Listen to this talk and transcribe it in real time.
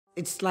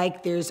It's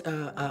like there's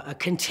a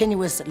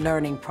continuous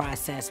learning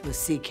process with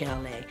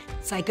CKLA.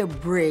 It's like a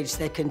bridge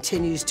that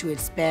continues to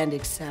expand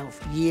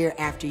itself year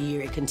after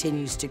year. It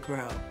continues to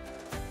grow.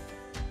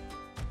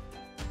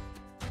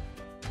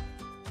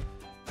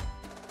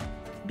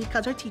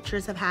 Because our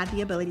teachers have had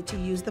the ability to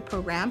use the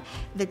program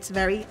that's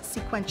very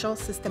sequential,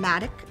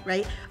 systematic,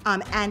 right?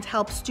 And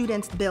help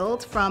students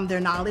build from their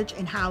knowledge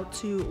and how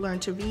to learn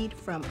to read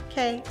from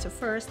K to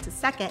first to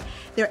second,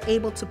 they're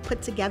able to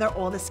put together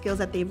all the skills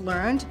that they've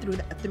learned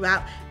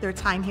throughout their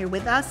time here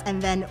with us.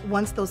 And then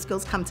once those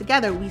skills come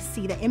together, we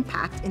see the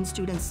impact in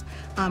students'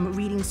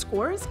 reading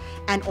scores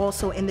and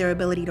also in their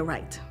ability to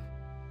write.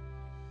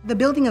 The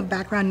building of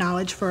background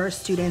knowledge for our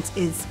students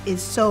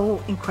is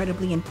so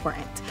incredibly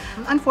important.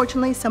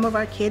 Unfortunately, some of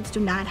our kids do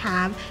not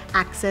have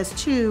access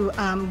to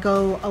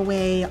go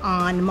away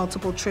on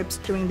multiple trips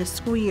during the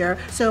school year.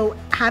 So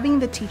having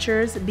the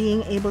teachers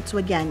being able to,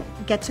 again,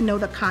 get to know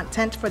the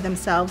content for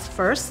themselves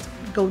first,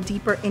 go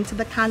deeper into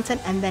the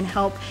content, and then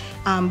help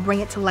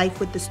bring it to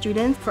life with the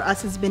students, for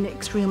us has been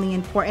extremely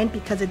important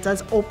because it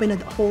does open a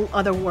whole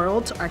other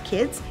world to our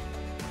kids.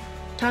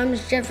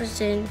 Thomas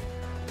Jefferson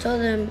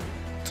told them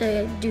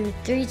to do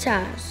 3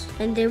 tasks,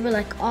 and they were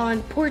like all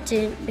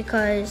important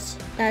because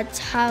that's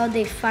how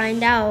they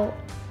find out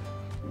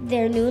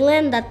their new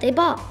land that they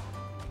bought,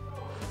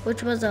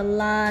 which was a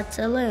lot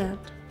of land.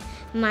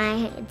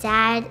 My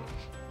dad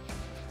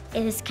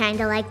is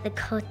kind of like the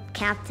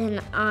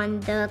co-captain on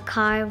the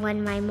car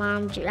when my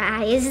mom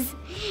drives,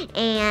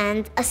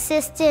 and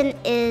assistant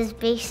is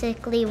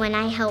basically when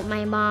I help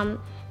my mom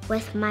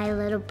with my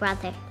little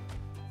brother.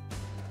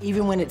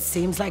 Even when it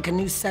seems like a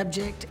new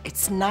subject,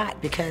 it's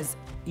not, because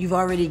you've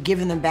already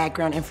given them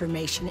background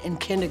information in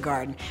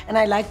kindergarten. And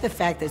I like the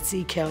fact that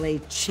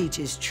CKLA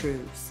teaches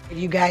truths.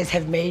 You guys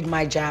have made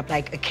my job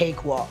like a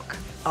cakewalk.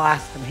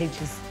 Awesome,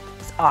 it's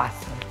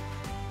awesome.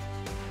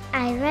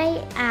 I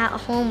write at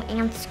home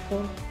and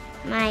school.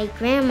 My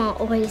grandma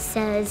always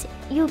says,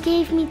 "You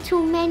gave me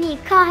too many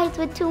cards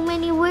with too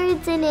many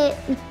words in it."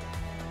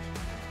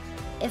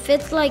 If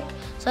it's like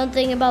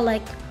something about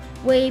like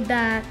way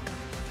back,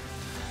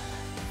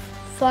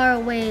 far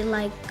away,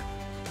 like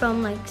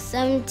from like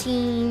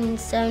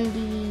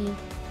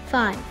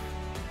 1775.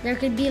 There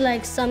could be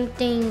like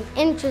something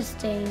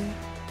interesting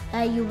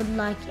that you would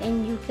like,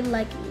 and you can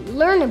like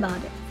learn about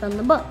it from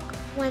the book.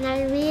 When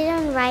I read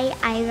and write,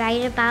 I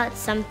write about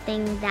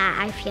something that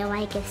I feel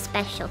like is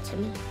special to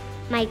me.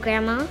 My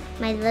grandma,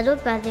 my little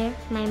brother,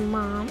 my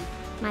mom,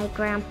 my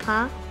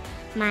grandpa,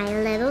 my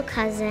little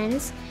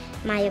cousins,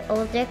 my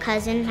older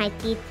cousin, my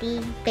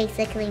titi,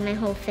 basically my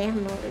whole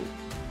family.